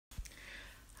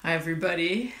Hi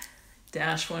everybody.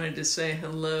 Dash wanted to say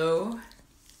hello.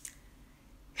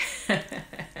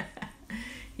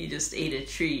 He just ate a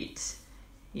treat.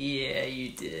 Yeah,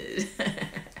 you did.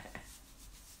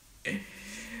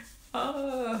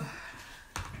 I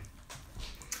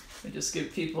just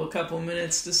give people a couple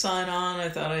minutes to sign on. I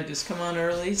thought I'd just come on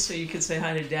early so you could say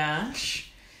hi to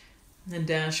Dash. And then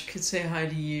Dash could say hi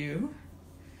to you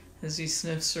as he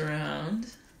sniffs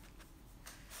around,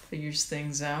 figures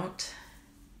things out.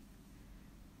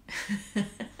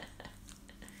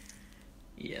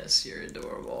 Yes, you're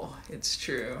adorable. It's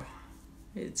true.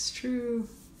 It's true.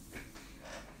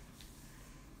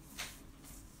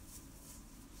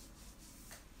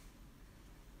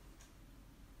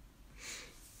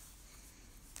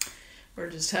 We're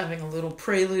just having a little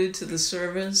prelude to the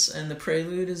service, and the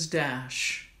prelude is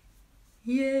Dash.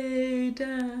 Yay,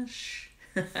 Dash.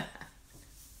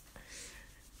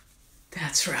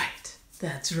 That's right.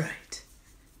 That's right.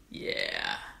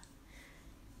 Yeah.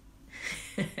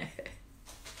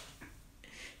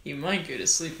 He might go to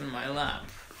sleep in my lap,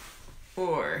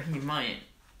 or he might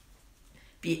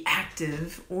be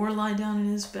active or lie down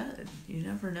in his bed. You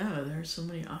never know. There are so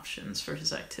many options for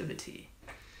his activity.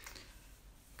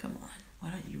 Come on,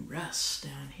 why don't you rest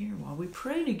down here while we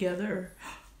pray together?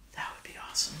 That would be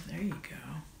awesome. There you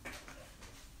go.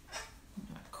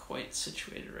 Not quite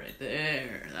situated right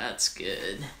there. That's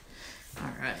good.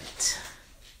 All right.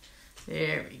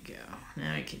 There we go.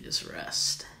 Now we can just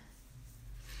rest.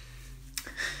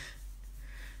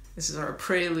 This is our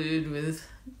prelude with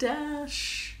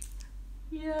Dash.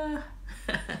 Yeah.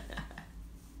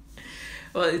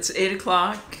 Well, it's 8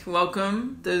 o'clock.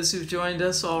 Welcome, those who've joined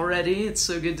us already. It's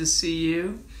so good to see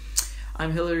you.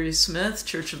 I'm Hillary Smith,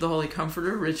 Church of the Holy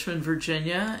Comforter, Richmond,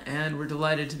 Virginia, and we're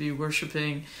delighted to be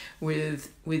worshiping with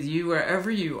you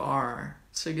wherever you are.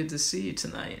 So good to see you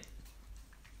tonight.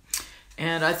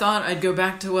 And I thought I'd go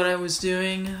back to what I was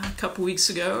doing a couple weeks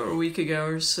ago, or a week ago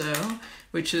or so,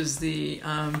 which is the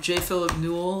J. Philip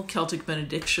Newell Celtic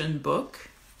Benediction book.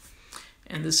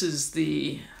 And this is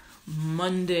the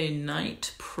Monday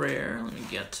night prayer. Let me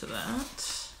get to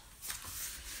that.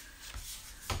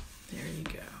 There you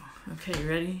go. Okay, you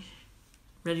ready?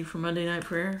 Ready for Monday night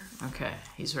prayer? Okay,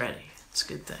 he's ready. It's a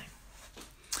good thing.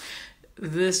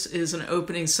 This is an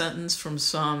opening sentence from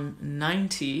Psalm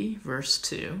 90, verse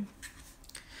 2.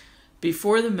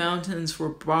 Before the mountains were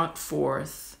brought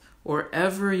forth, or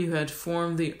ever you had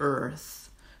formed the earth,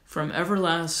 from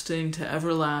everlasting to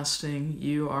everlasting,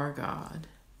 you are God.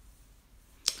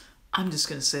 I'm just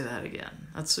going to say that again.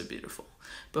 That's so beautiful.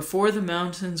 Before the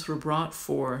mountains were brought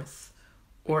forth,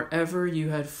 or ever you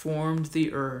had formed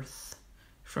the earth,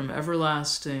 from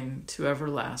everlasting to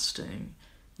everlasting,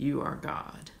 you are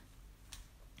God.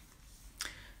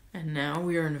 And now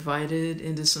we are invited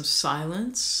into some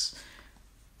silence,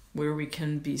 where we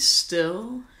can be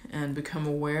still and become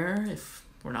aware. If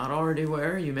we're not already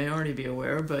aware, you may already be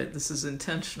aware, but this is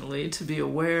intentionally to be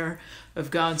aware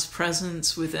of God's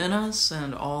presence within us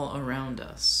and all around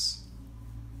us.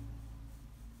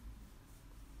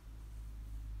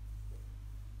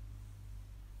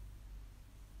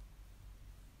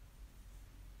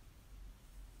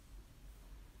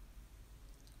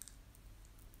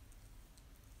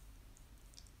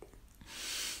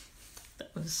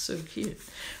 That was so cute.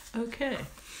 Okay.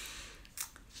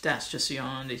 Dash just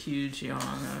yawned, a huge yawn.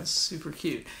 That was super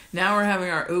cute. Now we're having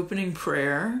our opening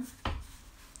prayer.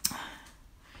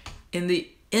 In the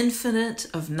infinite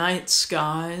of night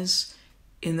skies,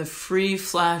 in the free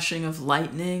flashing of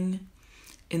lightning,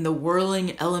 in the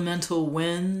whirling elemental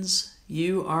winds,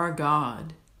 you are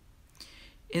God.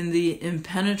 In the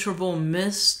impenetrable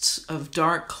mists of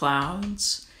dark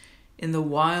clouds, in the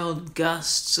wild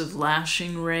gusts of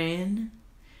lashing rain,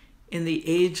 in the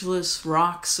ageless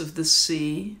rocks of the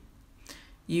sea,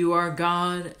 you are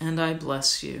God, and I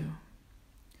bless you.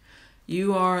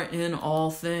 You are in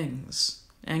all things,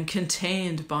 and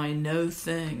contained by no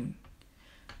thing.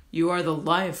 You are the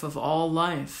life of all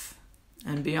life,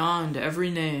 and beyond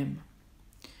every name.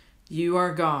 You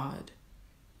are God,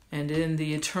 and in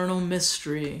the eternal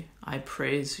mystery I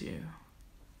praise you.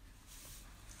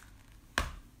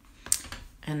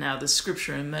 And now the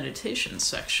scripture and meditation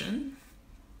section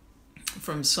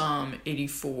from Psalm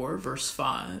 84, verse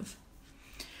 5.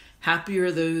 Happy are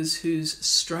those whose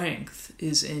strength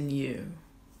is in you.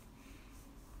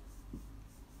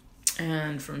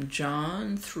 And from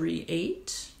John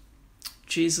 3:8,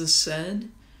 Jesus said,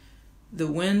 the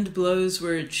wind blows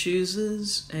where it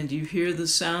chooses, and you hear the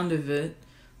sound of it,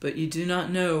 but you do not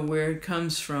know where it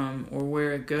comes from or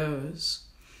where it goes.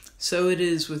 So it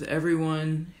is with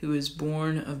everyone who is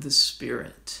born of the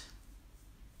Spirit.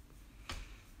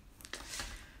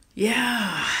 Yeah,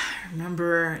 I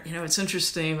remember, what's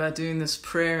interesting about doing this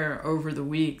prayer over the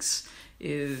weeks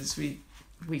is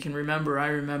we can remember, I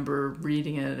remember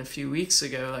reading it a few weeks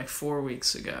ago, like 4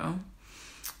 weeks ago,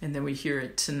 and then we hear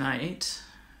it tonight,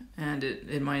 and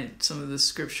it might, some of the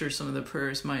scripture, some of the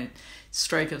prayers might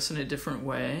strike us in a different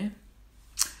way.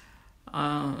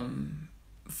 From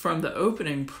the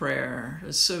opening prayer,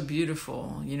 it's so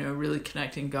beautiful, really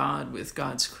connecting God with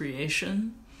God's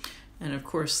creation. And of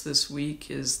course, this week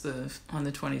is on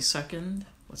the 22nd.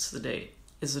 What's the date?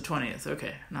 Is the 20th.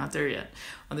 Okay, not there yet.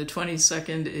 On the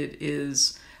 22nd, it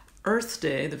is Earth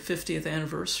Day, the 50th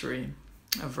anniversary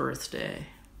of Earth Day.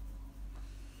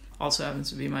 Also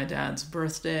happens to be my dad's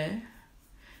birthday.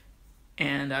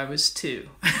 And I was 2.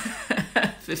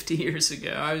 50 years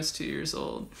ago, I was 2 years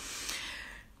old.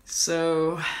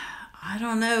 So, I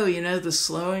don't know, the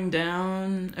slowing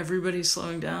down, everybody's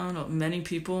slowing down, many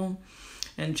people.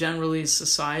 And generally,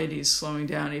 society is slowing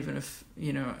down, even if,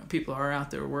 people are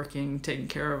out there working, taking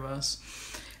care of us.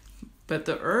 But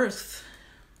the earth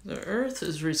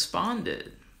has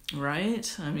responded,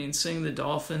 right? I mean, seeing the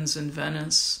dolphins in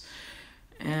Venice,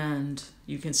 and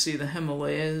you can see the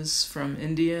Himalayas from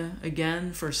India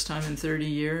again, first time in 30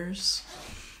 years.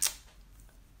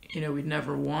 We'd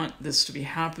never want this to be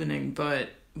happening, but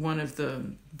one of the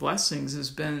blessings has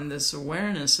been this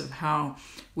awareness of how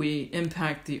we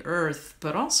impact the earth,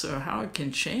 but also how it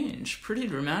can change pretty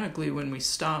dramatically when we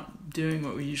stop doing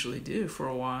what we usually do for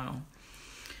a while.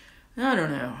 I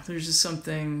don't know. There's just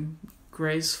something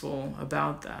graceful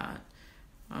about that.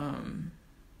 And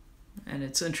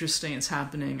it's interesting it's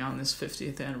happening on this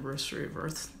 50th anniversary of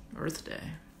Earth Day.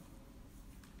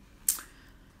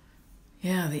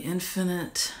 Yeah, the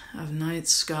infinite of night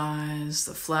skies,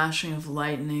 the flashing of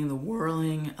lightning, the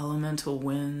whirling elemental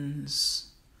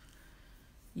winds.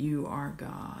 You are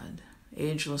God.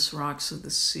 Ageless rocks of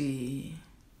the sea.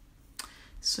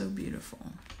 So beautiful.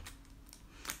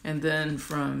 And then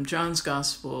from John's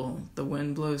Gospel, the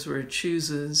wind blows where it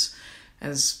chooses.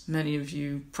 As many of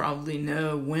you probably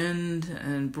know, wind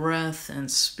and breath and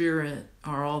spirit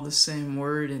are all the same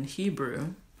word in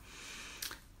Hebrew.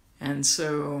 And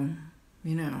so,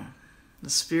 the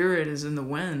spirit is in the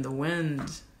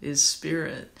wind is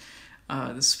spirit.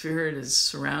 The spirit is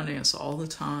surrounding us all the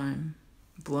time,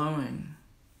 blowing.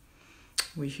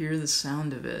 We hear the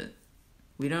sound of it.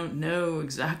 We don't know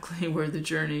exactly where the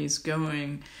journey is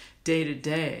going day to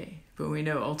day, but we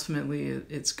know ultimately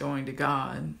it's going to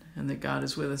God, and that God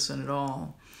is with us in it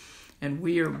all. And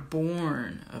we are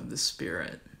born of the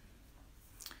Spirit.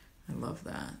 I love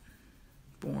that.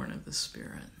 Born of the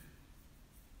Spirit.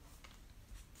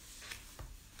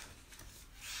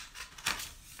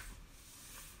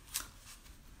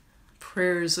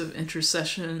 Prayers of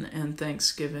intercession and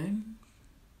thanksgiving.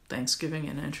 Thanksgiving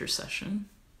and intercession.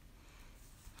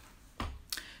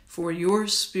 For your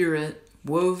spirit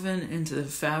woven into the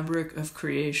fabric of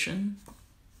creation,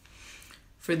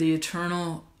 for the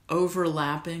eternal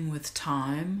overlapping with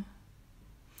time,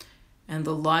 and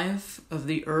the life of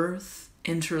the earth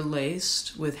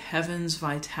interlaced with heaven's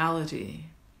vitality,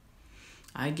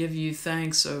 I give you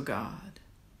thanks, O God,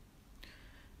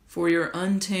 for your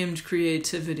untamed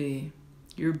creativity,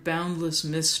 your boundless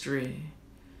mystery,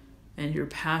 and your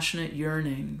passionate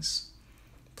yearnings,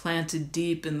 planted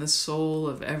deep in the soul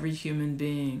of every human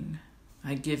being.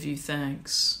 I give you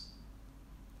thanks.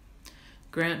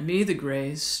 Grant me the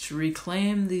grace to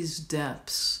reclaim these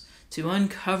depths, to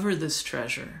uncover this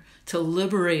treasure, to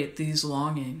liberate these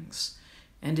longings,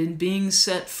 and in being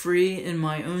set free in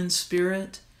my own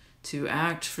spirit, to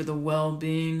act for the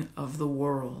well-being of the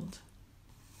world.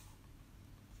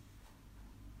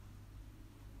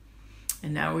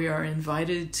 And now we are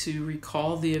invited to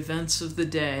recall the events of the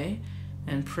day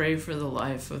and pray for the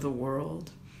life of the world.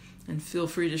 And feel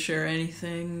free to share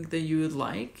anything that you would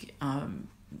like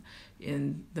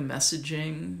in the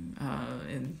messaging,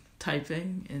 in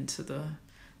typing into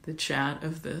the chat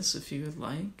of this if you would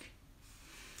like.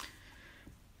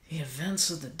 The events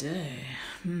of the day.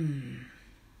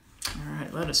 All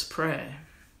right, let us pray.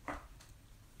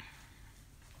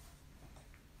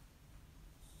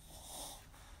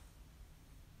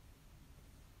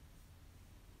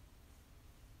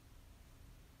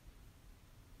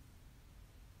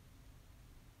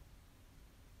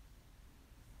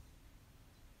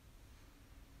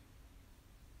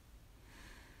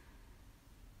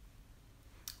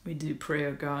 We do pray,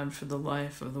 O God, for the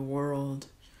life of the world,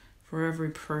 for every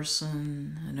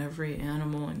person and every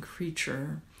animal and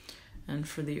creature, and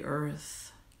for the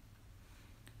earth,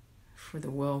 for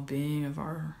the well-being of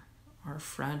our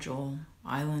fragile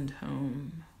island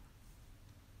home.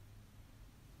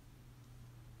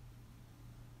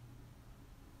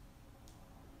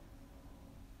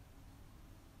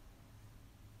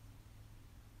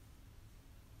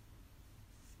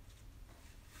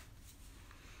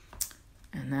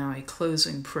 my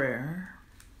closing prayer.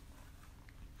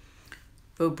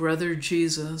 O brother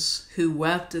Jesus, who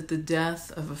wept at the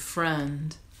death of a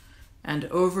friend and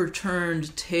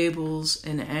overturned tables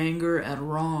in anger at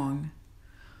wrong,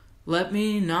 let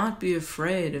me not be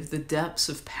afraid of the depths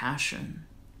of passion.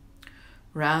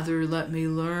 Rather, let me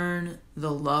learn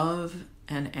the love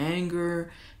and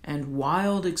anger and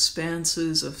wild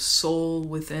expanses of soul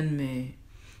within me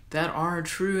that are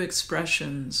true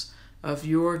expressions of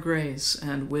your grace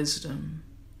and wisdom.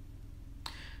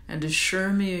 And assure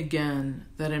me again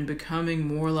that in becoming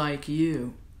more like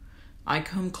you, I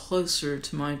come closer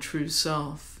to my true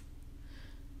self,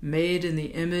 made in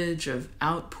the image of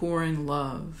outpouring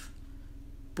love,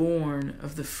 born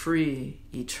of the free,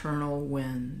 eternal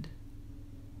wind.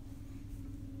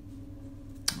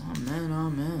 Amen,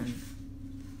 amen.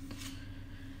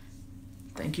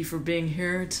 Thank you for being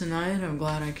here tonight. I'm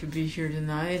glad I could be here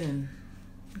tonight, and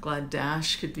glad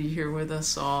Dash could be here with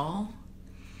us all.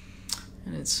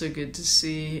 And it's so good to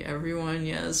see everyone.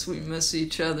 Yes, we miss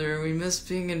each other. We miss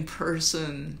being in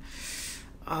person.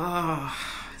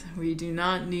 We do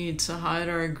not need to hide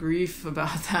our grief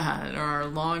about that, or our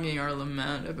longing, our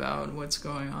lament about what's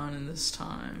going on in this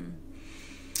time.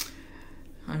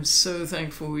 I'm so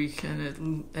thankful we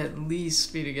can at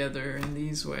least be together in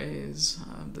these ways,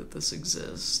 that this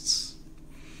exists.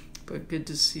 But good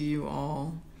to see you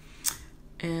all.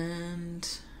 And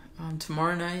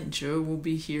tomorrow night, Joe will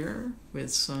be here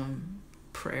with some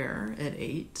prayer at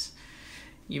 8.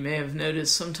 You may have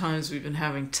noticed sometimes we've been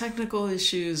having technical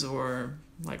issues, or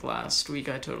like last week,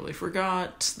 I totally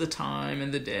forgot the time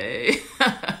and the day.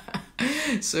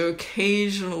 So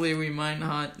occasionally we might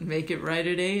not make it right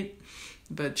at 8.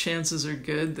 But chances are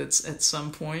good that at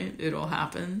some point it'll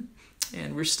happen.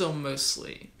 And we're still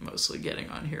mostly getting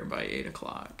on here by 8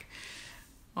 o'clock.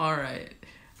 All right.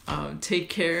 Take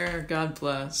care. God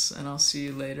bless. And I'll see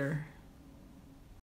you later.